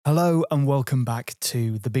Hello and welcome back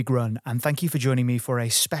to The Big Run, and thank you for joining me for a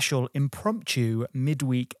special impromptu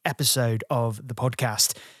midweek episode of the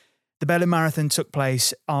podcast. The Berlin Marathon took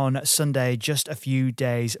place on Sunday, just a few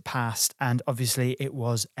days past, and obviously it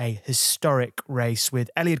was a historic race with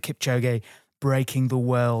Eluid Kipchoge breaking the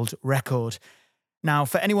world record. Now,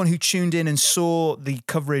 for anyone who tuned in and saw the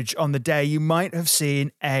coverage on the day, you might have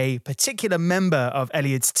seen a particular member of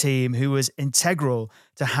Eluid's team who was integral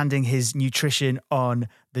to handling his nutrition on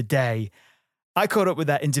the day. I caught up with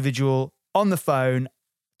that individual on the phone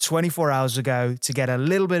 24 hours ago to get a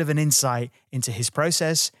little bit of an insight into his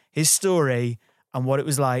process, his story, and what it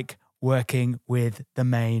was like working with the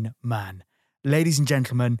main man. Ladies and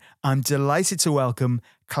gentlemen, I'm delighted to welcome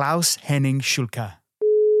Claus-Henning Schulke.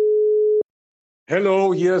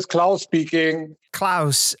 Hello, here's Klaus speaking.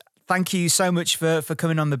 Klaus, thank you so much for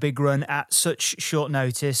coming on The Big Run at such short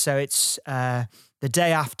notice. So it's the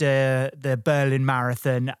day after the Berlin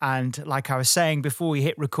Marathon. And like I was saying before we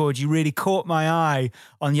hit record, you really caught my eye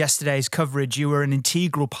on yesterday's coverage. You were an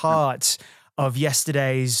integral part of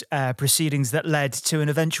yesterday's proceedings that led to an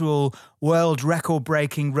eventual world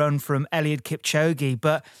record-breaking run from Eluid Kipchoge.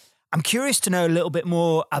 But I'm curious to know a little bit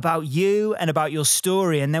more about you and about your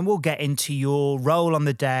story, and then we'll get into your role on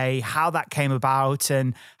the day, how that came about,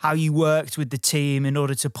 and how you worked with the team in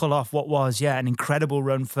order to pull off what was, an incredible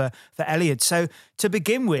run for Eluid. So to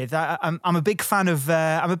begin with, I'm a big fan of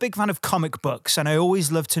comic books, and I always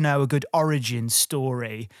love to know a good origin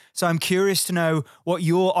story. So I'm curious to know what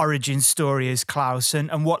your origin story is, Klaus,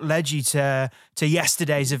 and what led you to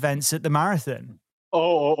yesterday's events at the marathon.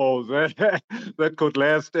 That could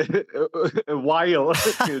last a while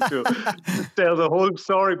to tell the whole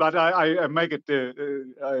story, but I make it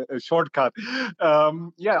a shortcut.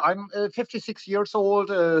 I'm 56 years old,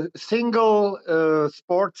 single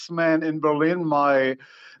sportsman in Berlin. My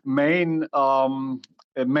main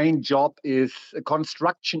job is a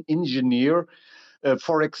construction engineer.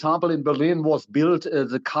 For example, in Berlin was built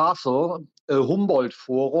the castle, Humboldt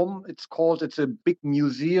Forum. It's a big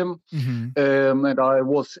museum, and I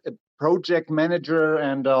was a project manager,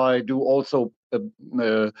 and I do also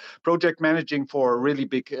project managing for really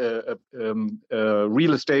big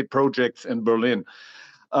real estate projects in Berlin,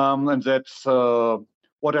 and that's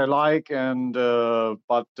what I like. And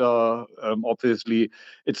but obviously,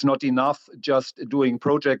 it's not enough just doing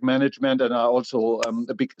project management, and I also am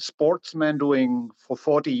a big sportsman, doing for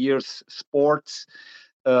 40 years sports.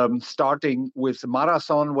 Starting with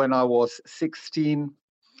marathon when I was 16,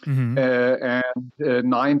 and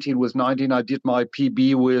 19 I did my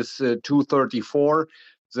PB with 2:34.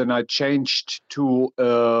 Then I changed to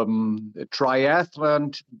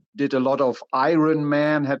triathlon, did a lot of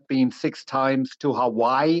Ironman, had been 6 times to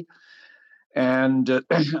Hawaii, and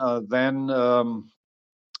then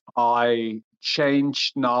I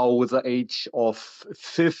changed now with the age of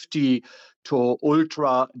 50 to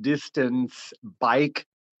ultra distance bike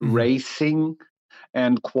racing,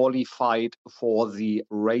 and qualified for the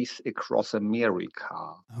race across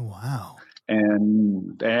America. Oh, wow.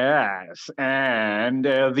 And yes, and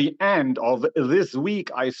the end of this week,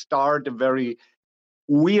 I start a very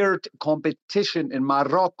weird competition in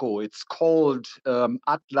Morocco. It's called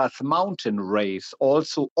Atlas Mountain Race,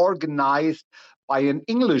 also organized by an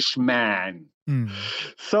Englishman.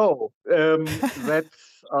 So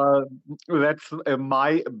that's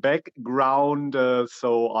my background.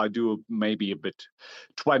 So I do maybe a bit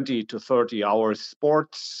 20 to 30 hours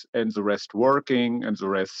sports, and the rest working, and the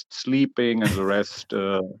rest sleeping, and the rest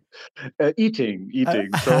eating.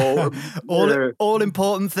 So all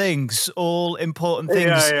important things.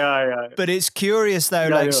 Yeah. But it's curious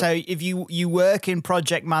though, so if you work in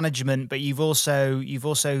project management, but you've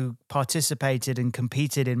also participated and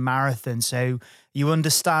competed in marathons, so you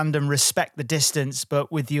understand and respect the distance,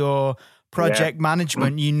 but with your project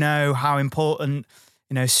management, you know how important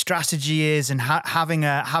strategy is, and having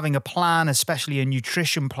a plan, especially a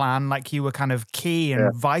nutrition plan, like you were kind of key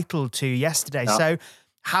and vital to yesterday. So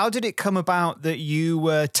how did it come about that you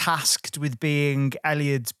were tasked with being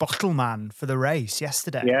Eluid's bottle man for the race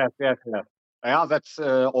yesterday? Yeah, that's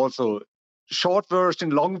also short version,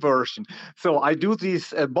 long version. So I do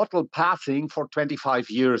this bottle passing for 25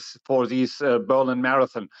 years for this Berlin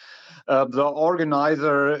Marathon. The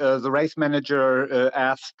organizer, the race manager,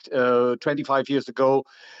 asked 25 years ago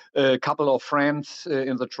a couple of friends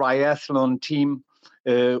in the triathlon team,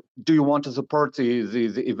 do you want to support the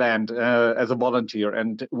event as a volunteer?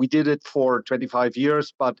 And we did it for 25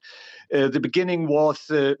 years, but the beginning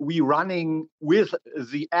was we running with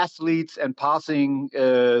the athletes and passing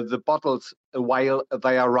the bottles while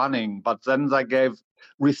they are running. But then they gave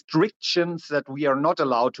restrictions that we are not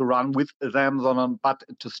allowed to run with them, but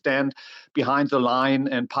to stand behind the line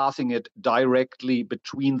and passing it directly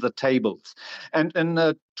between the tables. And in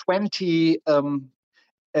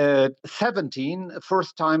 2017,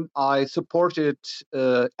 first time I supported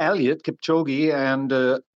Eluid, Kipchoge, and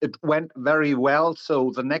it went very well.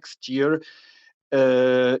 So the next year,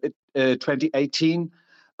 2018,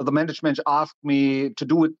 the management asked me to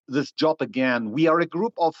do this job again. We are a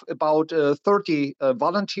group of about 30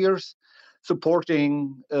 volunteers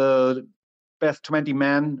supporting best 20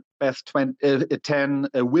 men, best 10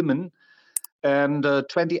 women. And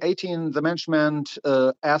 2018, the management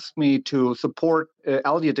asked me to support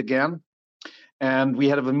Eluid again. And we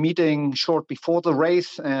had a meeting short before the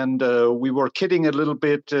race, and we were kidding a little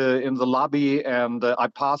bit in the lobby, and I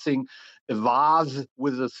passing a vase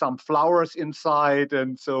with some flowers inside.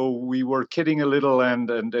 And so we were kidding a little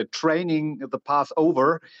and training the pass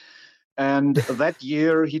over. And that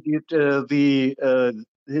year he did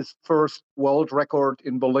his first world record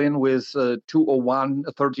in Berlin with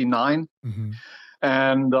 2:01:39. Mm-hmm.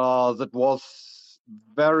 And that was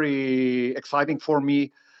very exciting for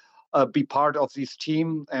me. Be part of this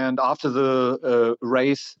team. And after the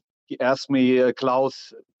race, he asked me,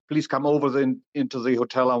 Klaus, please come over into the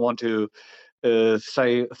hotel. I want to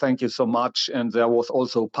say thank you so much. And there was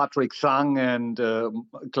also Patrick Sang and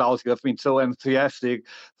Klaus, you have been so enthusiastic.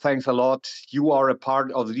 Thanks a lot. You are a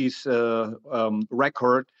part of this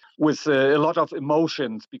record with a lot of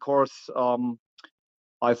emotions, because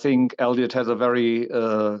I think Eluid has a very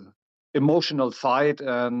emotional side,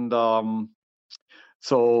 and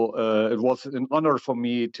so it was an honor for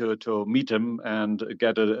me to meet him and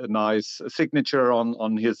get a nice signature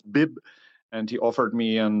on his bib. And he offered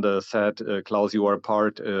me and said, Klaus, you are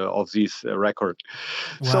part of this record.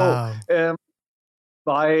 Wow. So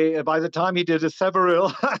by the time he did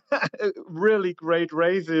several really great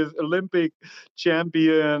races, Olympic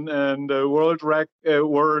champion and world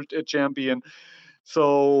champion.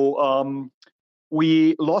 So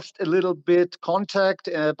we lost a little bit contact,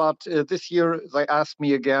 but this year they asked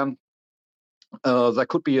me again. That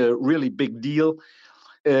could be a really big deal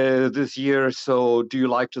this year. So do you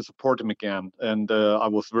like to support him again? And I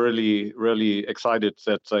was really, really excited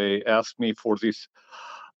that they asked me for this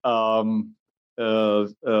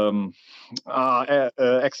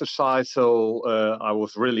exercise. So I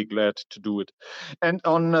was really glad to do it. And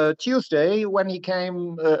on Tuesday, when he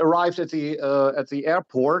arrived at the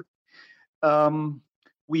airport,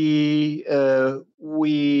 we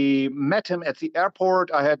met him at the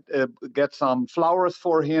airport. I had get some flowers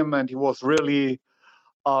for him, and he was really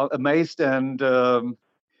amazed and that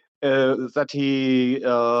he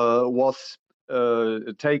was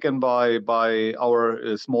taken by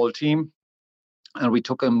our small team, and we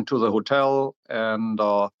took him to the hotel. And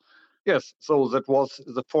yes, so that was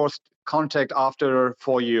the first contact after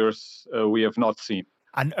 4 years we have not seen.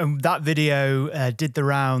 And that video did the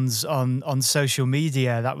rounds on social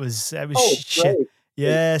media. That was great.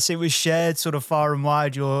 Yes, it was shared sort of far and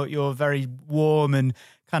wide. Your very warm and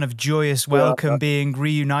kind of joyous welcome, being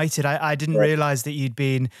reunited. I didn't realize that you'd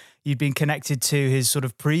been connected to his sort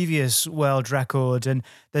of previous world record. And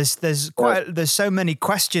there's so many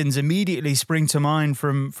questions immediately spring to mind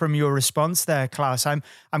from your response there, Klaus. I'm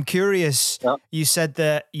curious. Yeah. You said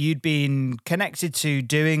that you'd been connected to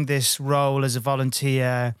doing this role as a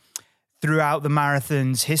volunteer throughout the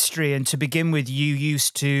marathon's history, and to begin with, you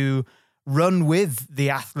used to run with the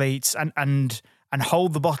athletes and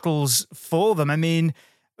hold the bottles for them. I mean,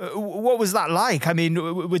 what was that like? I mean,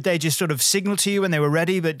 would they just sort of signal to you when they were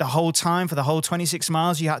ready, but the whole time, for the whole 26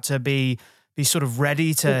 miles, you had to be sort of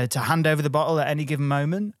ready to hand over the bottle at any given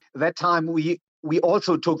moment? That time we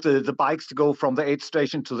also took the bikes to go from the aid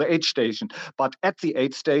station to the aid station. But at the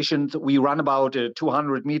aid station, we run about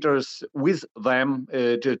 200 meters with them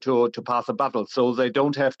to pass the bottle. So they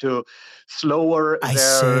don't have to slower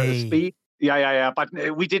their speed. Yeah. But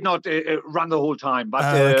we did not run the whole time. But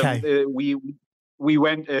okay. We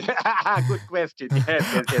went. Good question. Yes.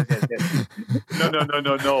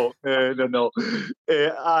 No.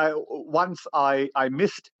 Once I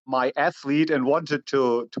missed my athlete and wanted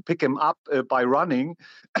to pick him up by running.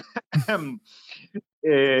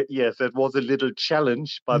 Yes, that was a little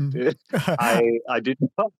challenge, but I did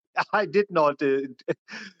not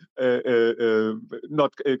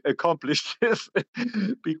not accomplish this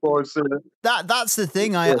because that's the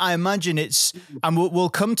thing. I imagine it's, and we'll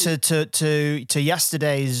come to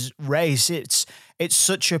yesterday's race. It's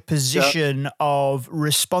such a position of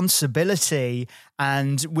responsibility,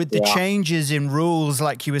 and with the changes in rules,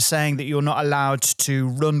 like you were saying, that you're not allowed to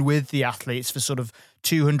run with the athletes for sort of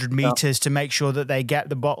 200 meters to make sure that they get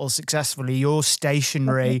the bottle successfully. You're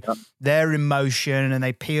stationary, they're in motion, and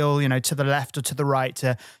they peel, to the left or to the right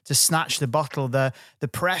to snatch the bottle. The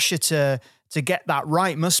pressure to get that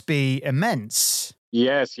right must be immense.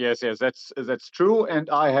 Yes. That's true. And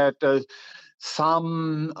I had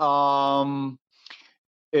some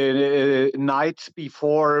nights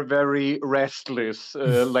before very restless,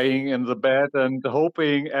 laying in the bed and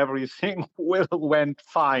hoping everything went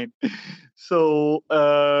fine. So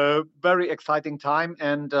very exciting time.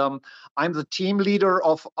 And I'm the team leader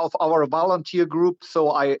of our volunteer group.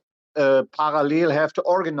 So I parallel have to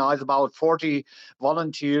organize about 40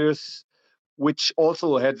 volunteers, which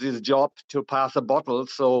also had this job to pass a bottle.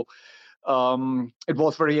 So it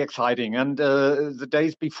was very exciting. And the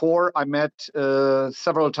days before, I met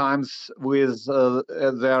several times with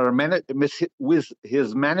with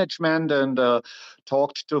his management and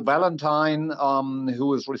talked to Valentine,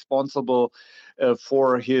 who is responsible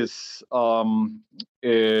for his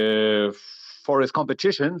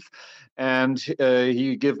competitions. And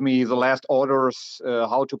he gave me the last orders,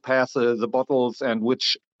 how to pass the bottles and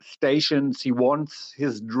which stations he wants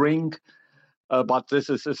his drink. But this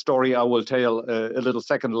is a story I will tell a little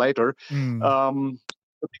second later,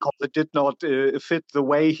 because it did not fit the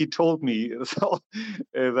way he told me. So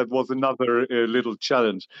that was another little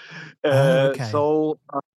challenge. Okay. So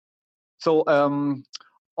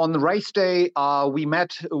on the race day, we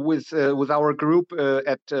met with our group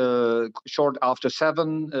at short after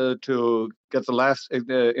 7 to get the last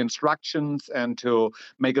instructions and to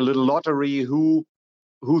make a little lottery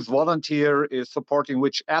whose volunteer is supporting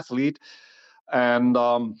which athlete. And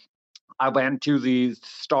I went to the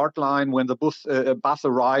start line when the bus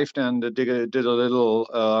arrived and did a little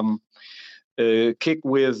kick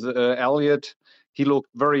with Elliot. He looked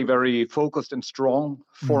very, very focused and strong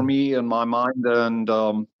for me in my mind. And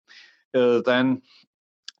then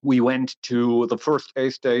we went to the first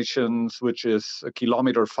aid stations, which is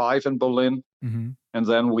kilometer 5 in Berlin. And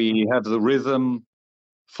then we have the rhythm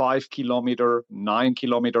 5 kilometer, 9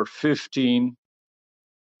 kilometer, 15.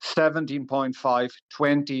 17.5,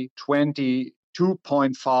 20,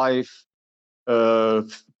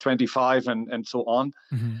 22.5, 25, and so on.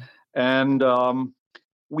 And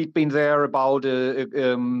we'd been there about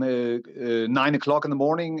 9 o'clock in the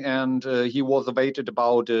morning, and he was awaited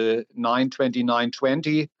about 9:20,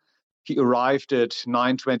 9:20. He arrived at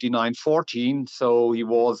 9:20, 9:14, so he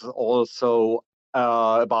was also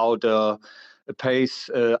about a pace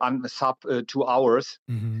sub 2 hours.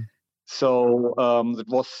 So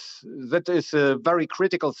that is a very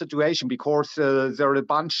critical situation, because there are a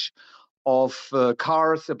bunch of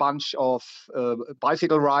cars, a bunch of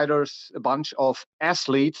bicycle riders, a bunch of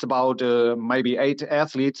athletes, about maybe 8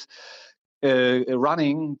 athletes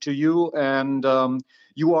running to you, and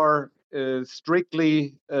you are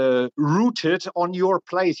strictly rooted on your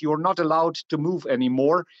place. You are not allowed to move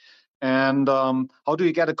anymore. And how do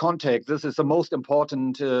you get a contact? This is the most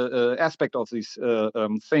important aspect of this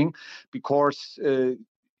thing, because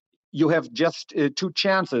you have just 2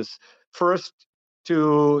 chances. First,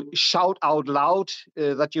 to shout out loud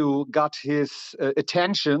that you got his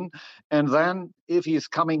attention. And then if he's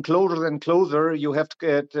coming closer and closer, you have to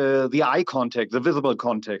get the eye contact, the visible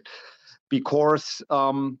contact. Because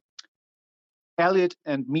Elliot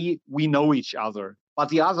and me, we know each other. But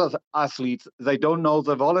the other athletes, they don't know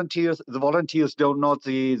the volunteers. The volunteers don't know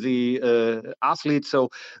the athletes. So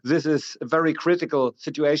this is a very critical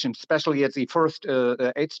situation, especially at the first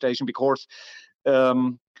aid station, because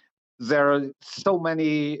there are so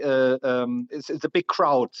many. It's a big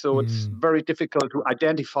crowd, so it's very difficult to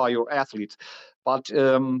identify your athletes. But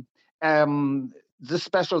this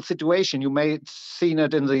special situation, you may have seen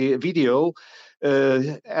it in the video.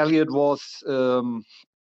 Elliot was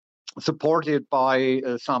supported by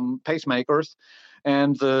some pacemakers,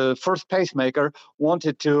 and the first pacemaker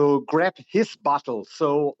wanted to grab his bottle.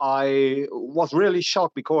 So I was really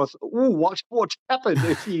shocked, because what happened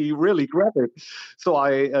if he really grabbed it? So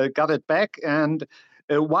I got it back, and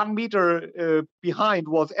 1 meter behind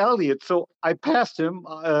was Elliot. So I passed him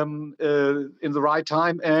in the right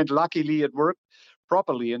time, and luckily it worked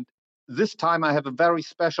properly. And this time I have a very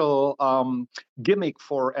special gimmick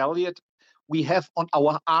for Elliot. We have on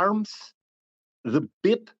our arms the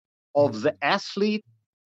bib of the athlete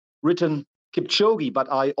written Kipchoge,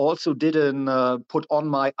 but I also didn't put on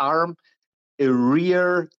my arm a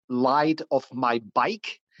rear light of my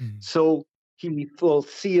bike. So he will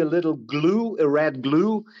see a little glue, a red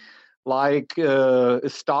glue, like a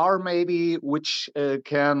star maybe, which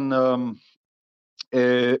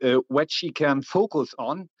which he can focus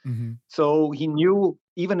on. So he knew,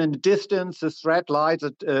 even in the distance, the red light,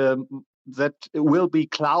 that that will be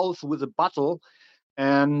Klaus with a bottle.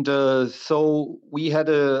 And so we had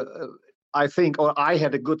I think, or I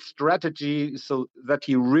had a good strategy so that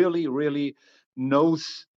he really, really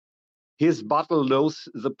knows his bottle, knows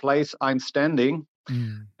the place I'm standing.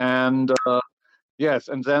 And yes,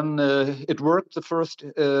 and then it worked the first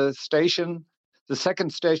station. The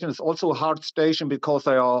second station is also a hard station because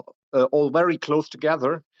they are all very close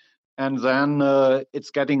together. And then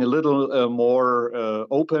it's getting a little more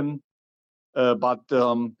open. But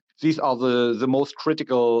these are the most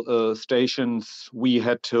critical stations we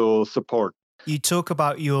had to support. You talk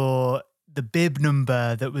about the bib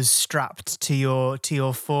number that was strapped to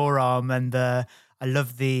your forearm, and I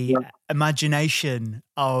love the imagination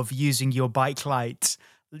of using your bike light.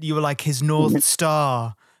 You were like his North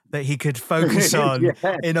Star that he could focus on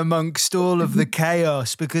in amongst all of the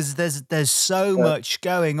chaos, because there's so much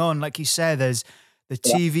going on. Like you say, there's the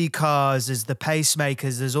TV cars, there's the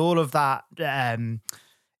pacemakers, there's all of that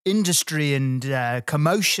industry and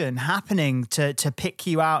commotion happening to pick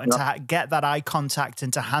you out and to get that eye contact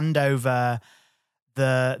and to hand over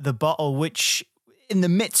the bottle, which in the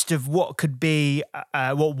midst of what could be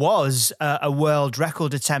what was a world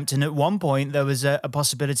record attempt, and at one point there was a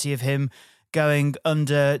possibility of him going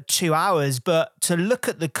under 2 hours. But to look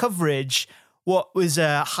at the coverage, what was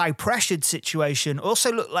a high-pressured situation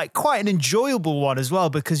also looked like quite an enjoyable one as well,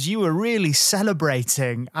 because you were really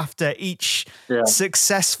celebrating after each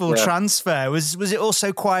successful transfer. Was it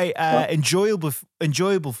also quite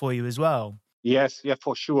enjoyable for you as well? Yes,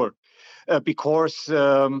 for sure, because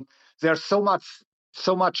there's so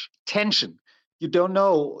much tension. You don't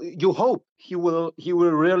know. You hope he will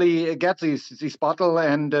really get this bottle,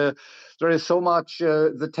 and there is so much.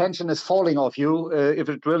 The tension is falling off you if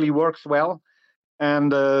it really works well.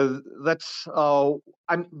 And that's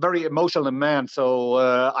I'm very emotional man, so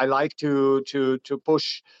I like to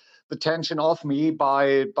push the tension off me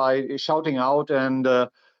by shouting out. And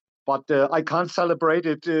but I can't celebrate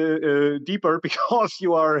it deeper because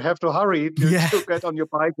you have to hurry to get on your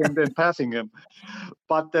bike and then passing him.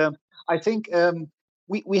 But I think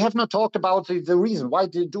we have not talked about the reason why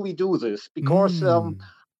do we do this, because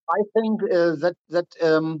I think that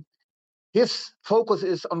his focus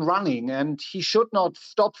is on running, and he should not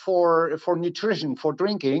stop for nutrition, for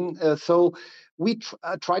drinking. So we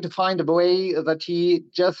try to find a way that he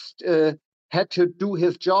just had to do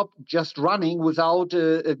his job just running without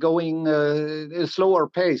going a slower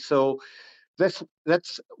pace. So that's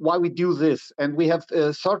why we do this. And we have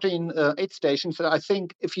 13 aid stations. I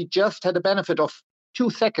think if he just had a benefit of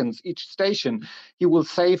 2 seconds each station, he will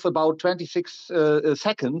save about 26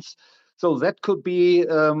 seconds. So that could be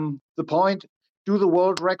the point: do the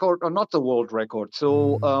world record or not the world record.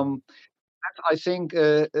 So that's, I think,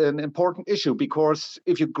 an important issue, because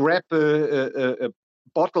if you grab a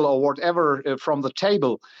bottle or whatever from the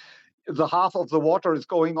table, the half of the water is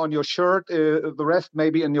going on your shirt, the rest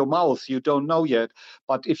maybe in your mouth. You don't know yet.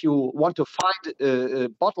 But if you want to find a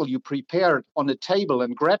bottle you prepared on a table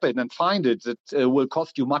and grab it and find it, that will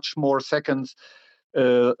cost you much more seconds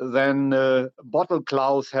than bottle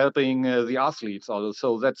Klaus helping the athletes.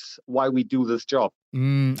 So that's why we do this job.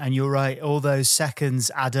 And you're right, all those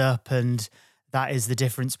seconds add up, and that is the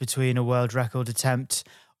difference between a world record attempt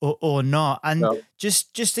or not. And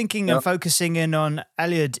just thinking and focusing in on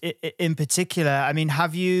Eluid in particular, I mean,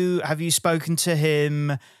 have you spoken to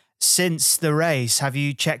him since the race? Have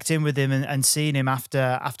you checked in with him and seen him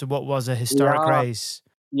after what was a historic race?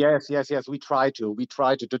 Yes. We try to.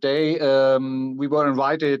 Today, we were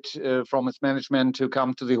invited from his management to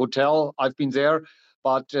come to the hotel. I've been there,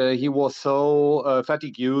 but he was so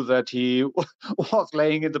fatigued that he was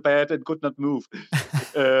laying in the bed and could not move.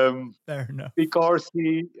 Fair enough. Because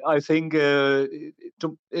I think today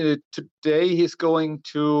he's going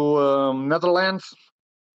to Netherlands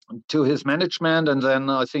to his management, and then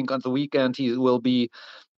I think on the weekend he will be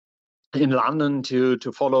in London to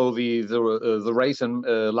follow the race in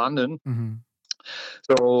London. Mm-hmm.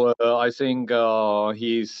 So I think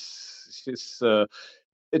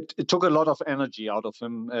it took a lot of energy out of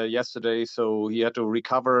him yesterday, so he had to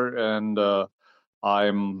recover. And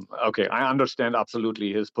I'm okay. I understand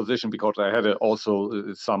absolutely his position, because I had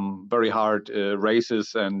also some very hard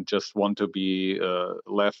races and just want to be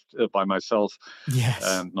left by myself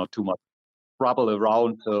and not too much trouble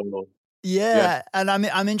around. So. Yeah, and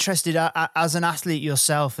I'm interested as an athlete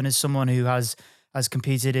yourself, and as someone who has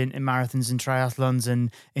competed in marathons and triathlons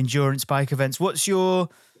and endurance bike events. What's your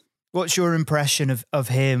impression of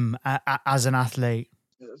him as an athlete?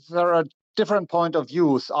 There are different point of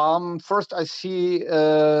views. First, I see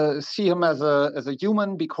him as a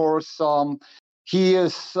human, because he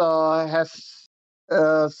has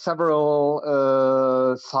several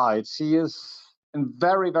sides. He is a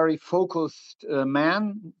very, very focused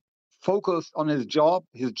man, focused on his job.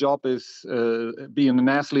 His job is being an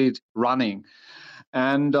athlete, running.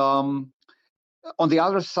 And on the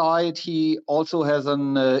other side, he also has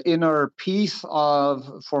an inner peace.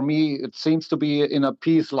 For me, it seems to be inner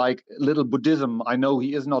peace, like little Buddhism. I know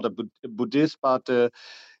he is not a Buddhist, but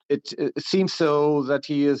it seems so that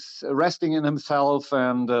he is resting in himself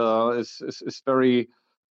and is very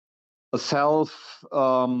self.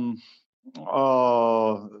 I'm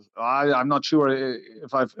not sure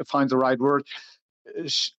if I find the right word.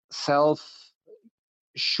 Self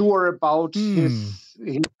sure about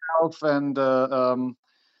himself and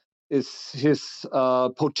is his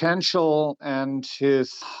potential and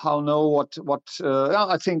his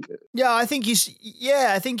I think I think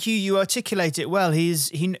you articulate it well.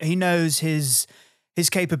 He knows his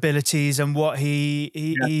capabilities and what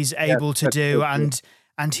he's able to do, and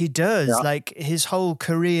he does. Like his whole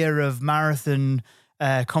career of marathon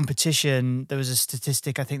competition, there was a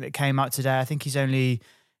statistic I think that came out today. I think he's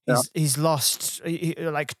lost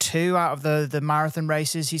like 2 out of the marathon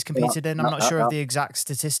races he's competed in. I'm not sure of the exact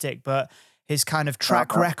statistic, but his kind of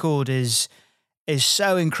track record is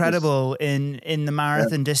so incredible in the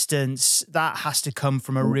marathon distance. That has to come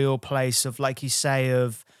from a real place of, like you say,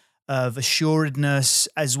 of assuredness,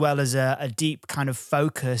 as well as a deep kind of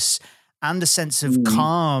focus and a sense of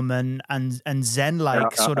calm and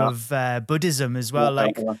Zen-like sort of Buddhism as well.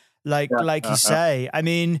 Like you say. I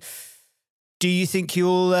mean, do you think he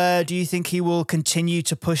will continue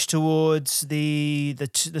to push towards the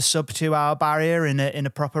sub 2 hour barrier in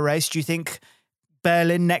a proper race? Do you think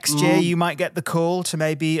Berlin next year you might get the call to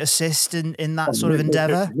maybe assist in that sort of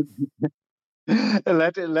endeavor?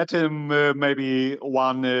 Let him maybe 2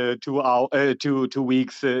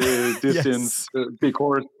 weeks distance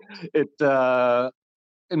because it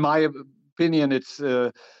in my opinion it's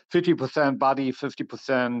 50% body,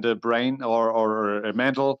 50% brain or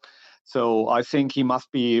mental. So I think he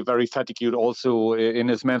must be very fatigued also in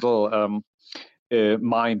his mental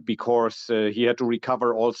mind, because he had to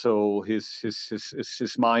recover also his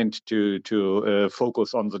mind to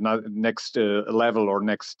focus on the next level or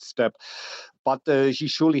next step. But he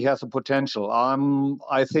surely has a potential.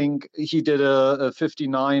 I think he did a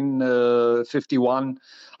 59:51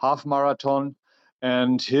 half marathon,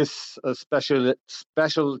 and his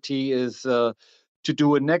specialty is to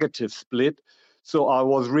do a negative split. So I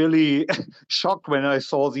was really shocked when I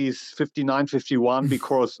saw these 59:51,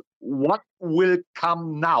 because what will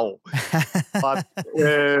come now? But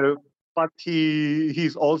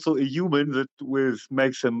he's also a human, that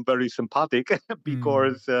makes him very sympathetic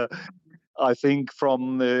because I think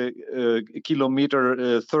from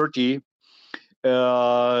kilometer 30.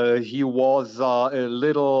 He was a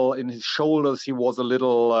little in his shoulders. He was a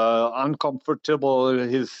little uncomfortable.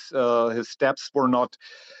 His steps were not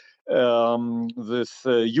this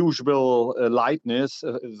usual lightness.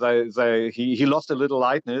 He lost a little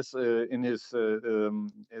lightness in his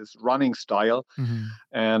running style,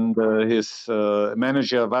 and his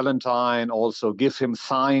manager Valentine also give him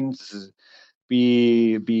signs.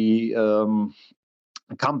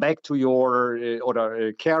 Come back to your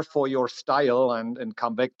or care for your style and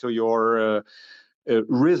come back to your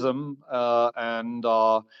rhythm and.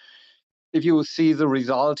 If you see the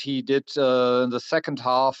result he did in the second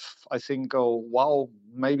half, I think,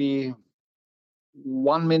 maybe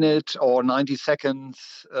 1 minute or 90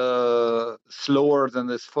 seconds slower than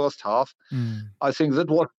this first half. I think that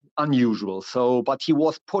was unusual. So, but he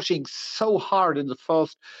was pushing so hard in the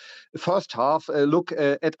first half. Look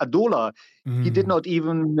at Adola. He did not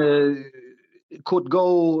even could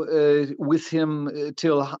go with him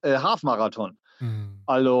till half marathon.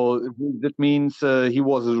 Although that means he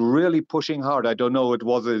was really pushing hard. I don't know, it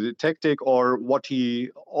was a tactic or what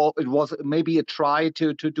it was maybe a try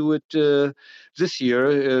to do it this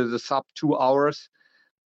year, the sub 2 hours.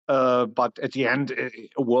 But at the end,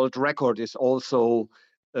 a world record is also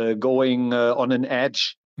going on an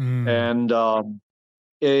edge. And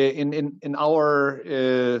in our,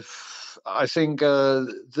 I think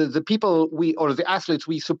the people the athletes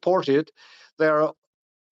we supported, they're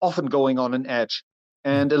often going on an edge.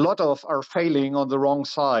 And a lot of are failing on the wrong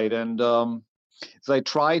side, and they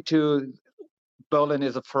try to. Berlin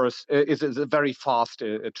is is a very fast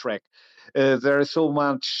track. There is so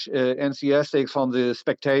much enthusiastic from the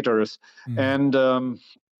spectators, and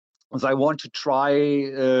they want to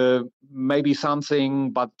try maybe something,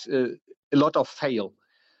 but a lot of fail.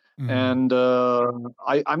 And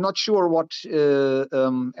I'm not sure what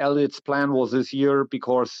Elliot's plan was this year,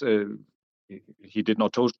 because he did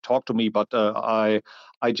not talk to me, but I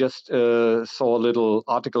just saw a little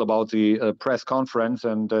article about the press conference,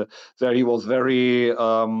 and there he was very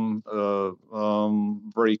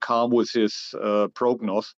very calm with his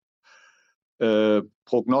prognostic,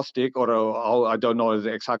 or how, I don't know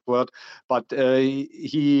the exact word, but I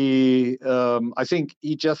think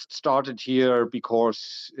he just started here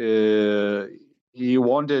because he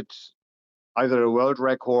wanted either a world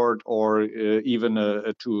record or even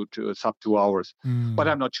a sub 2 hours. But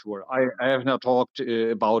I'm not sure. I have not talked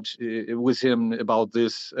with him about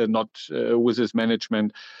this, not with his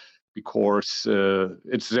management, because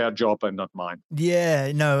it's their job and not mine.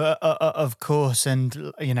 Yeah, no, of course.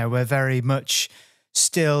 And, we're very much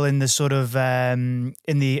still in the sort of in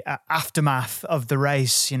the aftermath of the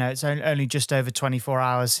race. It's only just over 24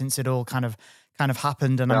 hours since it all kind of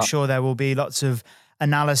happened. And I'm sure there will be lots of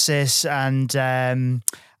analysis and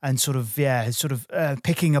sort of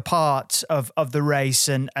picking apart of the race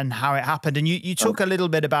and how it happened. And you talk a little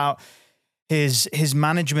bit about his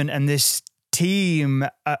management and this team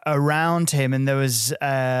around him, and there was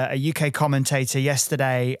a UK commentator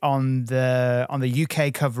yesterday on the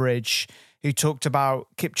UK coverage who talked about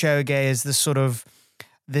Kipchoge as the sort of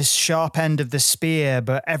this sharp end of the spear,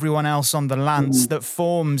 but everyone else on the lance that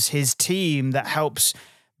forms his team that helps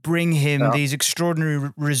bring him these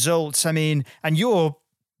extraordinary results. I mean, and you're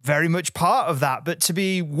very much part of that, but to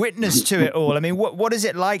be witness to it all, I mean, what is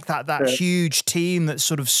it like, that huge team that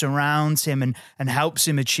sort of surrounds him and helps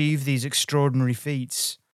him achieve these extraordinary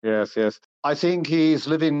feats? Yes. I think he's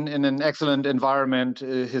living in an excellent environment,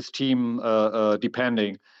 his team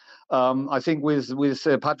depending. I think with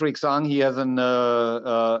Patrick Zhang, he has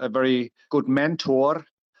a very good mentor.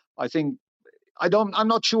 I'm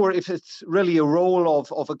not sure if it's really a role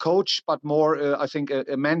of a coach, but more, I think,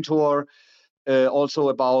 a mentor, also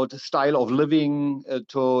about style of living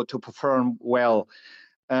to perform well.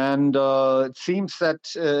 And it seems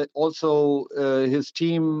that also his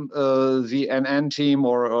team, the NN team,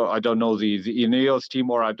 or I don't know, the Ineos team,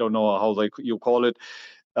 or I don't know how you call it,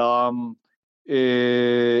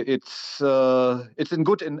 it's in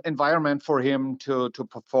good environment for him to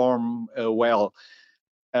perform well.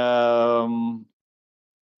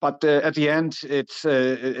 But at the end, it's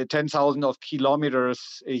 10,000 of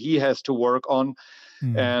kilometers he has to work on,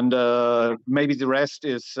 and maybe the rest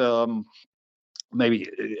is maybe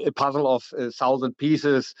a puzzle of 1,000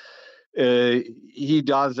 pieces. He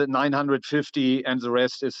does 950, and the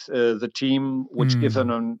rest is the team, which gives him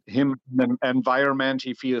an environment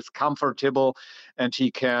he feels comfortable, and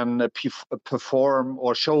he can perform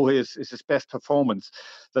or show his best performance.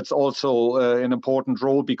 That's also an important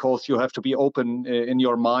role, because you have to be open in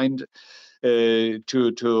your mind to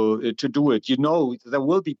do it. There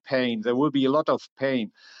will be pain. There will be a lot of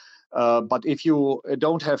pain. But if you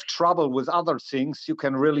don't have trouble with other things, you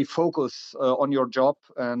can really focus on your job,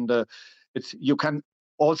 and you can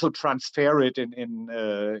also transfer it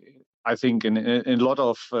in I think in a lot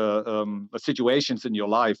of situations in your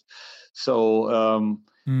life. So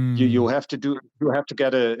you have to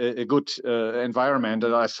get a good environment.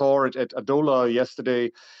 And I saw it at Adola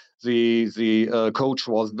yesterday. The coach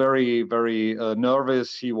was very, very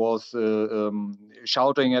nervous. He was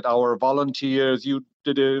shouting at our volunteers, "You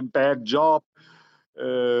did a bad job."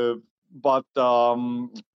 But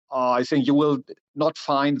I think you will not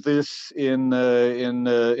find this in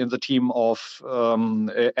the team of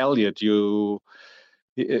Eluid.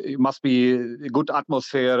 It must be a good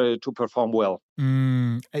atmosphere to perform well.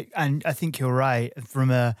 And I think you're right.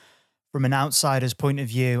 From an outsider's point of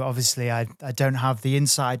view, obviously I don't have the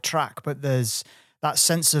inside track, but there's that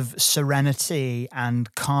sense of serenity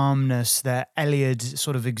and calmness that Eluid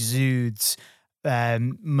sort of exudes,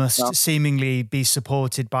 must seemingly be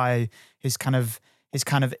supported by his kind of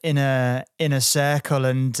inner circle,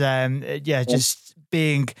 and just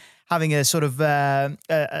having a sort of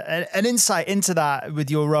an insight into that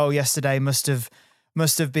with your role yesterday must have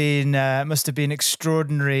been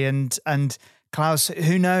extraordinary. And Klaus,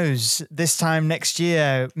 who knows, this time next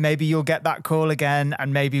year, maybe you'll get that call again,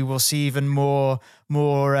 and maybe we'll see even more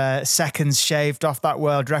seconds shaved off that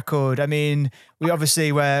world record. I mean, we're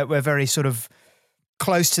very sort of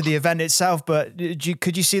close to the event itself, but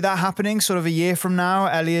could you see that happening sort of a year from now,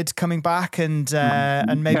 Eluid coming back and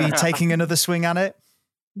maybe taking another swing at it?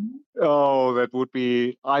 Oh, that would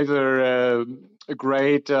be either a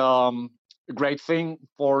great thing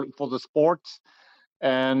for the sport,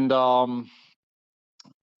 and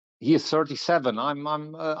he is 37. I'm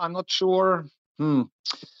not sure. I'm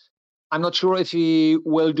not sure if he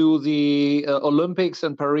will do the Olympics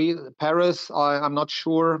in Paris. I'm not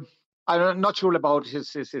sure. I'm not sure about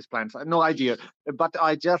his plans. No idea. But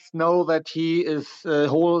I just know that he is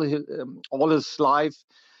all his life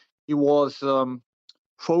he was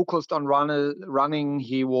focused on running.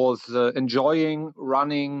 He was enjoying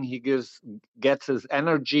running. He gets his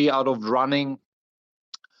energy out of running,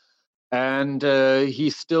 and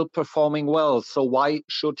he's still performing well. So why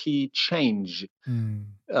should he change? I'm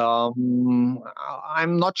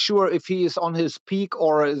not sure if he is on his peak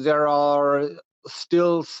or there are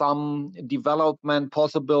still some development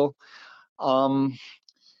possible.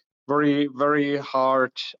 Very, very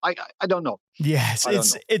hard. I don't know. Yes,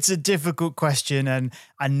 it's a difficult question, and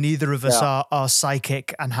neither of us are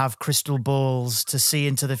psychic and have crystal balls to see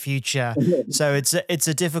into the future. So it's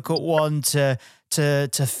a difficult one to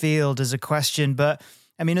field as a question. But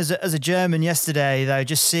I mean, as a German yesterday, though,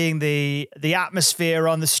 just seeing the atmosphere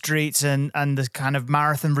on the streets and the kind of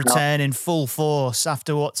marathon return in full force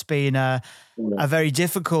after what's been a very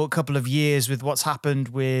difficult couple of years with what's happened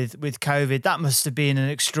with COVID, that must have been an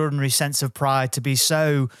extraordinary sense of pride to be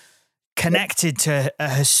so connected to a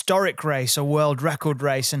historic race, a world record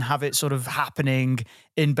race, and have it sort of happening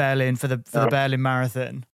in Berlin for the Berlin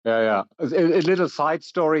Marathon. Yeah. A little side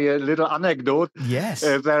story, a little anecdote. Yes.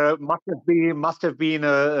 There must have been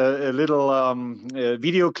a little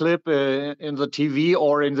video clip in the TV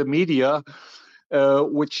or in the media,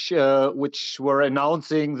 which were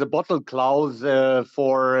announcing the bottle Klaus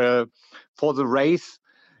for the race.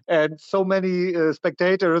 And so many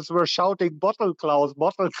spectators were shouting "Bottle Klaus,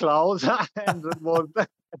 Bottle Klaus," and it was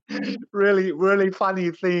really, really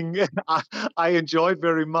funny thing. I enjoyed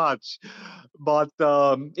very much, but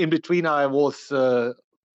in between, I was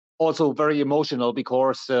also very emotional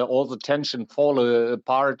because all the tension fall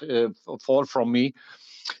from me.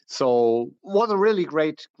 So it was a really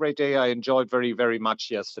great day. I enjoyed very, very much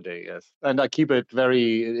yesterday. Yes, and I keep it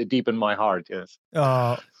very deep in my heart. Yes.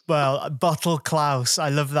 Oh. Well, Bottle Klaus, I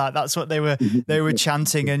love that. That's what they were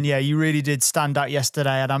chanting, and yeah, you really did stand out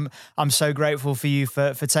yesterday. And I'm so grateful for you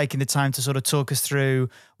for taking the time to sort of talk us through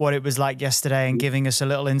what it was like yesterday and giving us a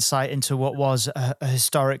little insight into what was a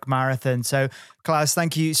historic marathon. So, Klaus,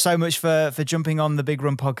 thank you so much for jumping on the Big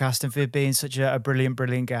Run podcast and for being such a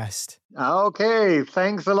brilliant guest. Okay,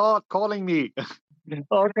 thanks a lot calling me.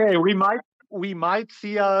 Okay, we might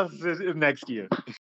see us next year.